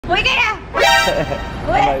Uy, kaya!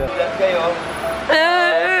 Uy! Lahat kayo.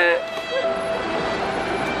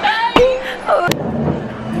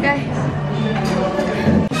 Guys.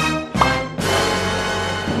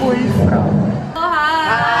 Full from. Oh,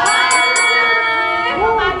 hi!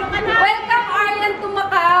 Welcome, Aryan, to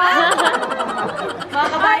Macao! Mga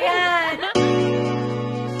kabayan!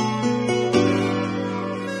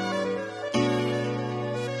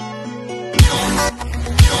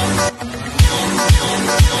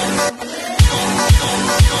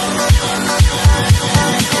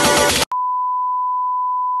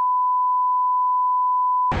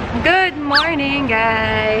 Good morning,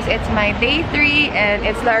 guys! It's my day 3 and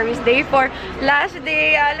it's Larry's day 4. Last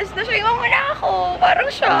day, alas na siya. Iwan mo na ako. Parang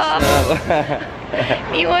shock.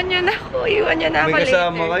 Iwan niyo na ako. Iwan niyo na ako later. May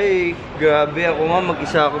kasama kayo eh. Grabe, ako nga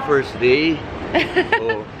mag-isa ako first day.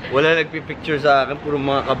 Oh, wala nagpipicture sa akin, puro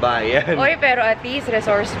mga kabayan. Oy, pero at least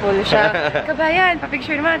resourceful siya. Kabayan,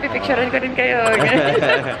 papicture naman. Pipicturean ko rin kayo.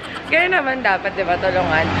 Ganun naman dapat, diba?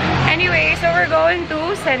 Tulungan. Anyway, so we're going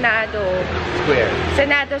to Senado Square.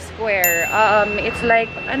 Senado Square. It's like,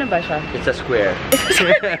 ano ba siya? It's a square.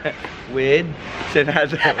 With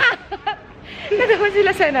Senado. Nadaman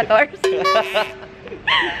sila senators.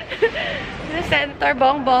 Senator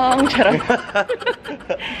Bongbong. Charot.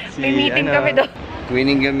 May meeting kami doon.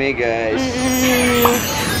 Twinning kami, guys.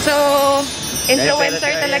 So,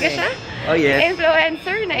 influencer talaga siya? Oh, yes.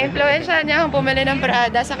 Influencer. Na-influensya niya ang pumili ng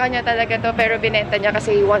Prada. Sa kanya talaga to. Pero binenta niya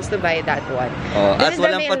kasi he wants to buy that one. Oh, at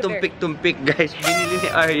walang patumpik-tumpik, guys. Binili ni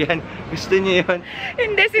Aryan. Gusto niya yun.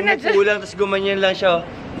 Hindi, sinadya. Umupo lang, tapos gumanyan lang siya.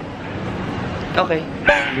 Okay.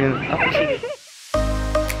 Okay, sige.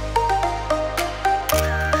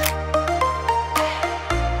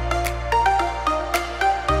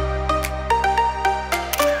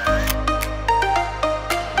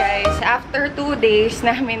 After 2 days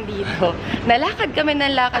namin dito, nalakad kami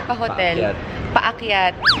ng lakad pa hotel.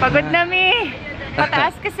 Paakyat. Pagod na mi.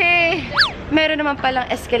 Pataas kasi. Meron naman palang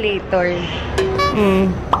escalator.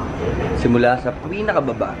 Simula sa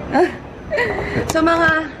pinakababa. So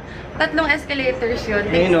mga 3 escalators yun.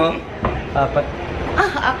 Ngayon o, 4.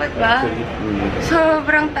 Ah, 4 ba?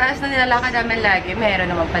 Sobrang taas na nilalakad namin lagi.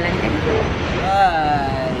 Meron naman palang ganito.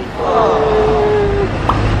 Bye!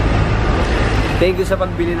 Thank you sa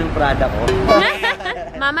pagbili ng Prada ko.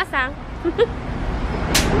 Mama sang.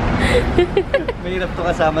 Mahirap to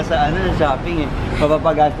kasama sa shopping eh.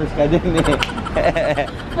 Mapapagastos ka din eh.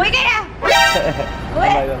 Uy, kaya! Uy!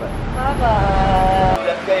 Bye-bye.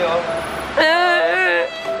 Lahat kayo.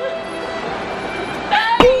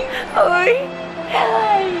 Uy!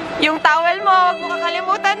 Yung towel mo, huwag mo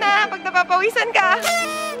kakalimutan na pag napapawisan ka.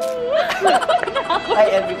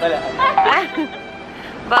 Ay, Elby pala.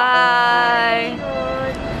 Bye!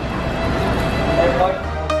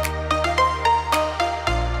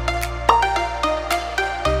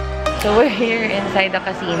 So we're here inside the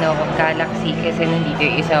casino of Galaxy kasi nandito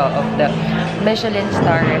yung isa of the Michelin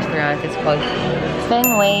star restaurants. It's called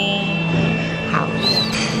Fengway House.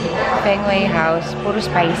 Fengway House. Puro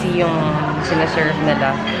spicy yung sinaserve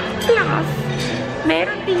nila. Plus,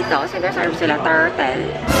 meron dito sinaserve sila turtle.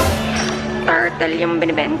 Turtle yung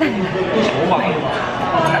binibenta nila.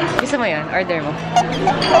 Gusto mo yun? Order mo.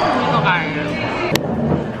 Hindi ko kaya.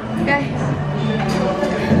 Guys.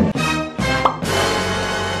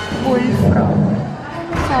 Full from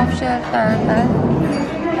soft shell turtle.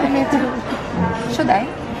 I need to... Should I?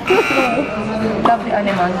 Love the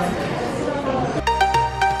animals.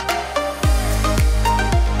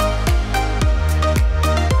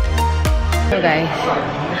 So guys,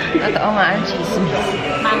 totoo nga ang chismis.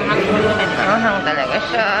 Manghang talaga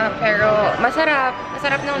siya. Pero masarap.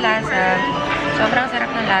 Masarap ng lasa. Sobrang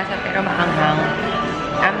sarap ng lasa pero maanghang.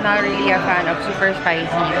 I'm not really a fan of super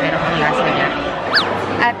spicy pero ang lasa niya.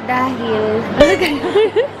 At dahil... Ano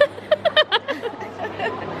ganyan?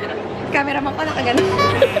 Cameraman ko nakagano.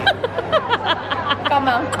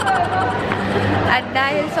 Kamang. At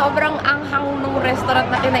dahil sobrang anghang nung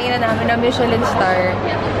restaurant na kinainan namin na Michelin star,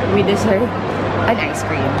 we deserve an ice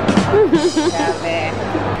cream. Grabe.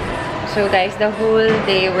 So guys, the whole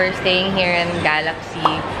day we're staying here in Galaxy.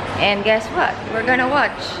 And guess what? We're gonna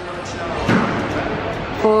watch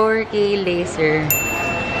 4K laser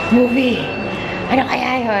movie. Ano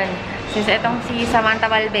kaya yun? Since itong si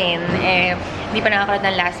Samantha Balbin, eh, hindi pa nakakaroon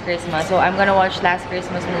ng Last Christmas. So, I'm gonna watch Last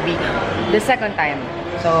Christmas movie the second time.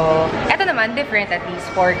 So, eto naman, different, at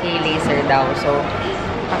least 4K laser daw. So,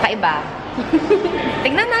 kakaiba.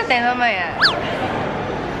 Tignan natin mamaya.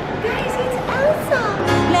 Guys, it's Elsa!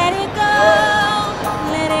 Let it go!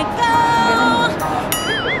 Let it go!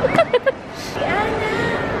 Anna!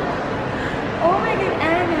 Oh my God,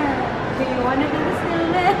 Anna! Do you wanna be the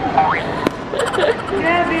snowman?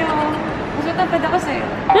 Tatapad ako sa'yo.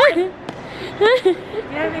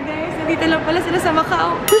 Grabe guys, nandito lang pala sila sa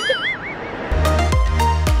Macao.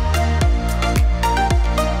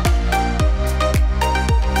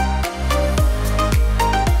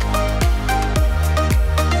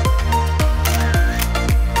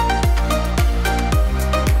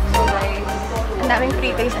 Daming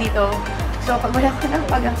free taste dito. So, pag wala ko ng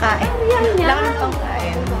pagkakain, wala ko ng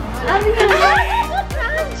pangkain. Ano yan?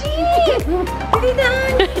 Angie! Hindi na!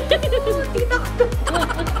 Tita ko.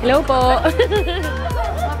 Hello po.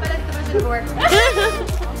 Mapala dito ba siya work?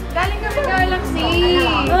 Galing kami Galaxy.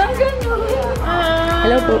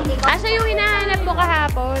 Hello po. Asa yung hinahanap mo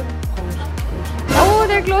kahapon? Oh,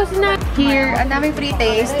 they're close na. Here, ang daming free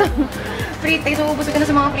taste. Free taste. So, ubusog ka na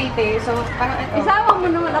sa mga free taste. So, parang ito. Isama mo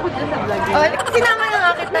naman ako dyan sa vlog. Oh, sinama na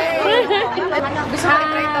nga kita eh. Gusto mo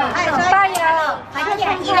i-try ito? Tayo.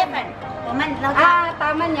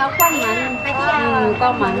 Tama niya, kwan man.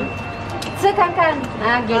 Kwan man. Sekankan.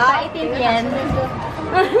 Kita itindihan.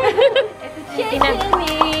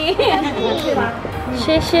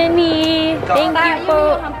 Shesheni. Thank you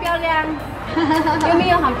po. 很漂亮。有没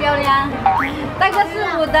有很漂亮？这个是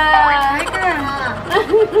我的。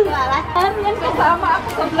Yan, kasama ako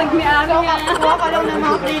sa vlog ni Ari. Kuha ka lang ng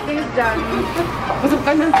mga free taste dyan. Busog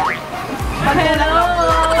ka na. Hello!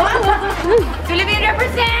 Philippine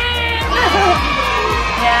represent!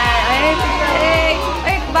 Yan.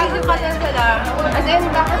 Ay, bago ka lang sila. As in,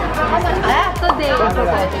 bakit ka lang? Today. Ito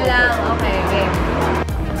lang. Okay, game.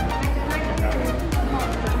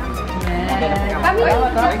 Kami.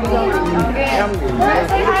 Okay.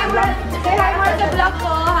 Say hi mo sa vlog ko,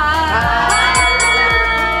 ha?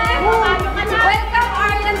 Welcome,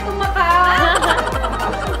 Aryan, to Macao.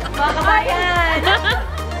 Mga kabayan.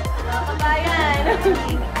 Mga kabayan.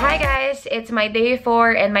 Hi guys, it's my day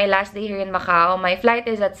 4 and my last day here in Macau. My flight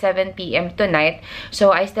is at 7 p.m. tonight, so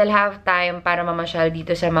I still have time para mamasyal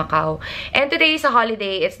dito sa Macau. And today is a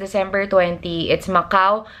holiday, it's December 20, it's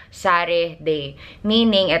Macau Sare Day.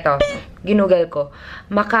 Meaning, ito, ginugal ko,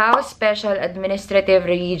 Macau Special Administrative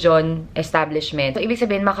Region Establishment. So, ibig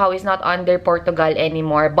sabihin, Macau is not under Portugal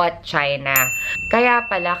anymore, but China. Kaya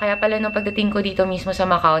pala nung pagdating ko dito mismo sa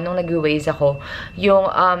Macau, nung nag-Waze ako, yung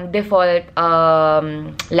default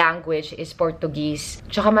language is Portuguese.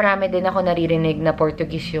 Tsaka marami din ako naririnig na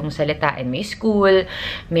Portuguese yung salitain. May school,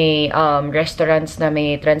 may restaurants na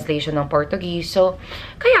may translation ng Portuguese. So,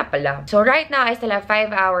 kaya pala. So, right now, I still have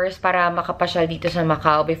 5 hours para makapasyal dito sa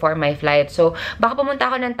Macau before my flight. So, baka pumunta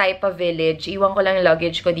ako ng Taipa Village. Iwan ko lang yung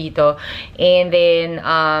luggage ko dito. And then,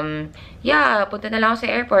 yeah, punta na lang ako sa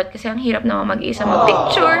airport kasi ang hirap naman mag-isa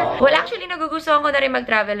mag-picture. Well, actually, nagugustuhan ko na rin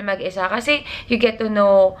mag-travel mag-isa kasi you get to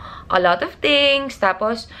know a lot of things.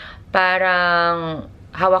 Tapos, parang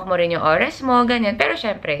hawak mo rin yung oras mo, ganyan. Pero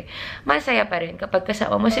syempre, masaya pa rin kapag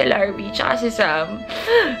kasama mo si Larby tsaka si Sam.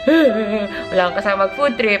 Wala kang kasama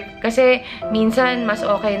mag-food trip. Kasi minsan, mas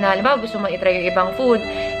okay na, halimbawa gusto mo itry yung ibang food,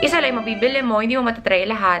 isa lang mabibili mo, hindi mo matatry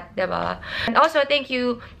lahat, diba? And also, thank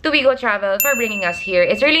you to Wigo Travel for bringing us here.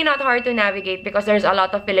 It's really not hard to navigate because there's a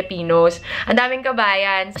lot of Filipinos. Ang daming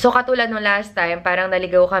kabayan. So, katulad nung last time, parang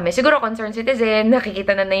naligaw kami. Siguro concerned citizen,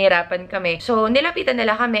 nakikita na nahihirapan kami. So, nilapitan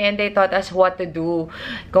nila kami and they taught us what to do.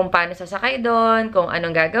 Kung paano sasakay doon, kung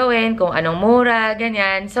anong gagawin, kung anong mura,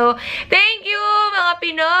 ganyan. So, thank you mga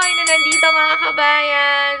Pinoy na nandito mga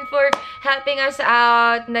kabayan for helping us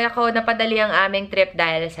out. Napadali ang aming trip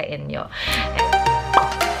dahil sa inyo.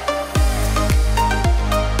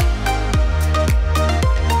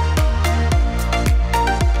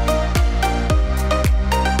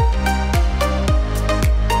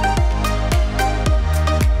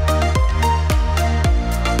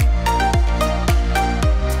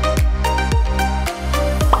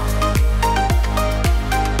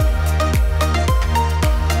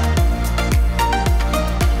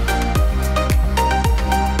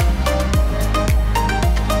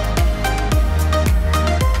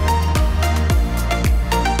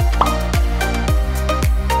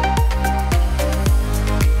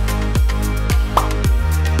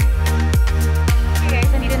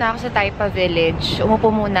 Na ako sa Taipa Village. Umupo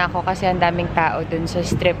muna ako kasi ang daming tao dun sa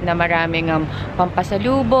strip na maraming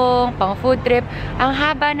pampasalubong, pang food trip. Ang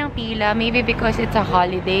haba ng pila, maybe because it's a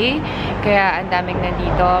holiday, kaya ang daming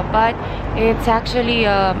nandito. But it's actually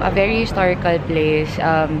a very historical place.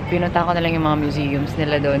 Pinunta ko na lang yung mga museums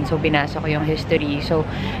nila dun. So, binasa ko yung history. So,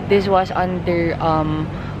 this was under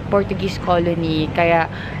Portuguese colony.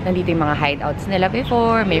 Kaya nandito yung mga hideouts nila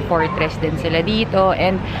before. May fortress din sila dito.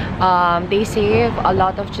 And they save a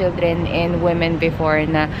lot of children and women before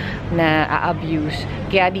na abuse.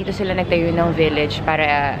 Kaya dito sila nagtayo ng village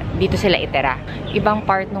para dito sila itira. Ibang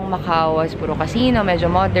part ng Macau was puro casino,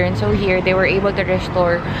 medyo modern. So here, they were able to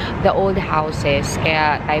restore the old houses.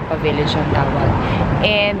 Kaya type of village yung tawag.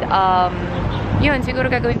 And yun,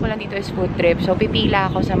 siguro gagawin ko lang dito is food trip. So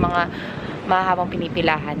pipila ako sa mga mahabang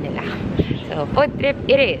pinipilahan nila. So food trip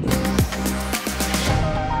it is!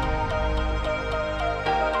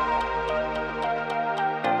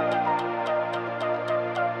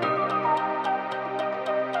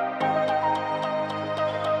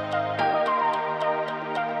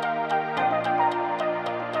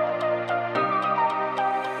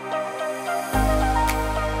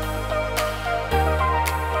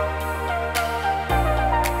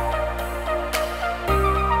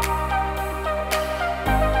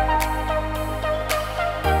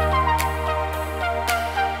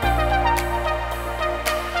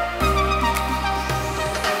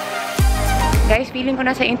 Guys, feeling ko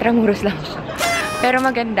nasa Intramuros lang siya. Pero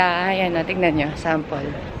maganda. Ayan o, tignan nyo. Sample.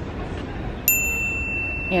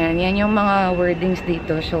 Yan yung mga wordings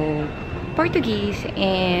dito. So, Portuguese.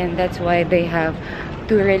 And that's why they have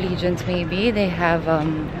two religions maybe. They have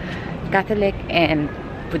Catholic and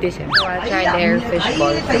Buddhism. So, I'll try their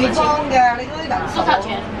fishball.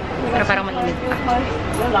 Pero parang mainit pa.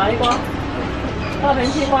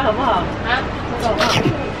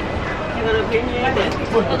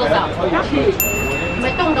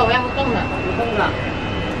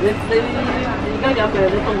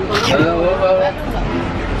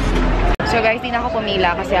 So guys, di na ako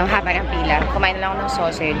pumila kasi ang haba ng pila. Kumain na lang ako ng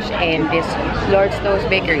sausage and this Lord's Toast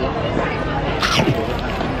Bakery.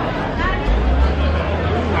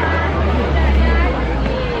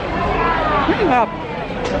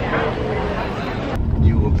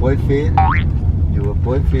 You a boyfriend,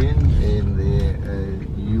 and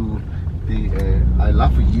I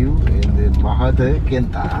love you, and then mahal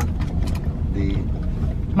kita.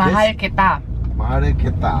 Mahal kita. Mahal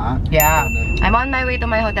kita. Yeah. I'm on my way to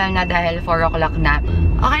my hotel na dahil 4 o'clock na.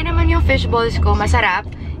 Okay naman yung fish balls ko. Masarap.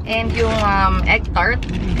 And yung egg tart.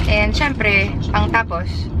 And syempre, ang tapos,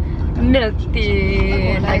 milk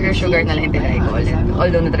tea. Tiger sugar na lang yung tinry ko ulit.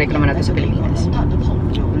 Although natry ko naman natin sa Pilipinas.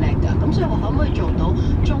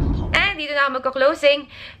 And dito na ako magko-closing.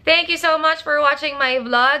 Thank you so much for watching my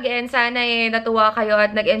vlog. And sana natuwa kayo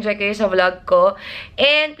at nag-enjoy kayo sa vlog ko.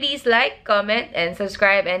 And please like, comment, and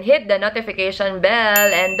subscribe. And hit the notification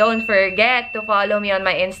bell. And don't forget to follow me on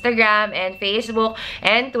my Instagram and Facebook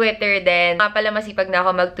and Twitter din. Nga pala masipag na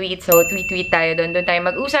ako mag-tweet. So tweet tayo doon. Doon tayo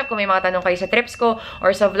mag-usap. Kung may mga tanong kayo sa trips ko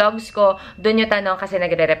or sa vlogs ko, doon nyo tanong kasi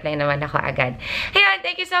nagre-reply naman ako agad. Ayan,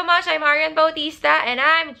 thank you so much. I'm Arian Bautista and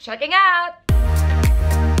I'm checking out!